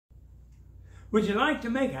Would you like to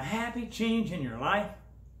make a happy change in your life?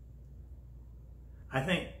 I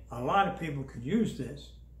think a lot of people could use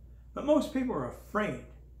this, but most people are afraid.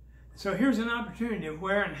 So here's an opportunity of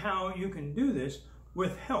where and how you can do this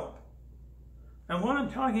with help. And what I'm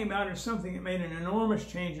talking about is something that made an enormous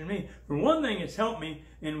change in me. For one thing, it's helped me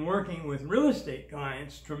in working with real estate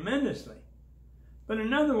clients tremendously. But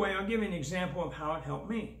another way, I'll give you an example of how it helped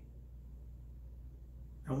me.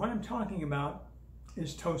 And what I'm talking about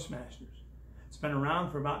is Toastmasters. It's been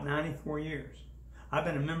around for about 94 years. I've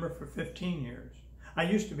been a member for 15 years. I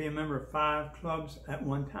used to be a member of 5 clubs at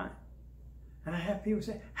one time. And I have people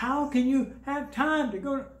say, how can you have time to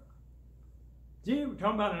go to... Gee, we're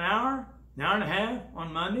talking about an hour and a half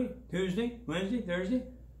on Monday, Tuesday, Wednesday, Thursday.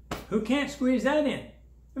 Who can't squeeze that in?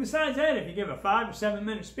 And besides that, if you give a 5 to 7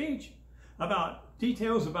 minute speech about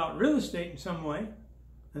details about real estate in some way,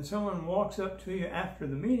 and someone walks up to you after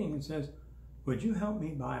the meeting and says, would you help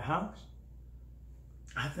me buy a house?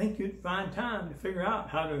 I think you'd find time to figure out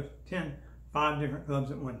how to attend 5 different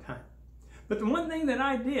clubs at one time. But the one thing that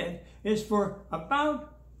I did is for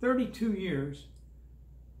about 32 years,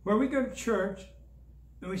 where we go to church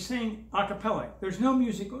and we sing a cappella. There's no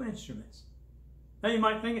musical instruments. Now you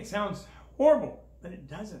might think it sounds horrible, but it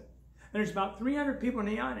doesn't. And there's about 300 people in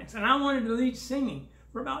the audience, and I wanted to lead singing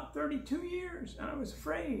for about 32 years, and I was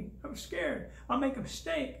afraid. I was scared. I'll make a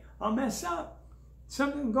mistake. I'll mess up.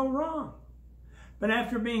 Something will go wrong. But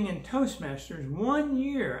after being in Toastmasters 1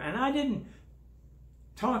 year, and I didn't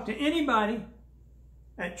talk to anybody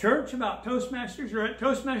at church about Toastmasters or at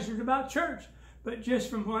Toastmasters about church, but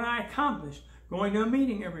just from what I accomplished, going to a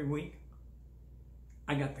meeting every week,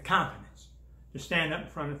 I got the confidence to stand up in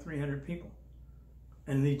front of 300 people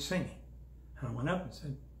and lead singing. And I went up and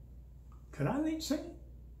said, could I lead singing?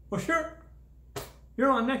 Well, sure.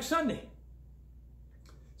 You're on next Sunday.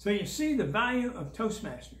 So you see the value of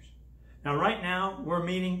Toastmasters. Now, right now, we're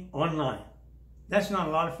meeting online. That's not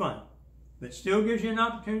a lot of fun, but still gives you an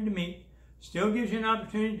opportunity to meet, still gives you an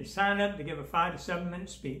opportunity to sign up to give a 5 to 7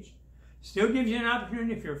 minute speech, still gives you an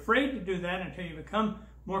opportunity, if you're afraid to do that until you become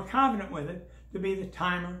more confident with it, to be the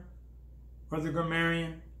timer, or the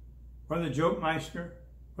grammarian, or the joke meister,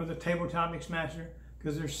 or the table topics master,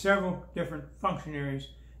 because there's several different functionaries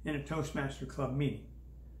in a Toastmaster Club meeting.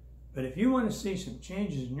 But if you want to see some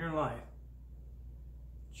changes in your life,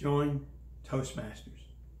 join Toastmasters.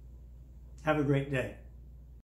 Have a great day.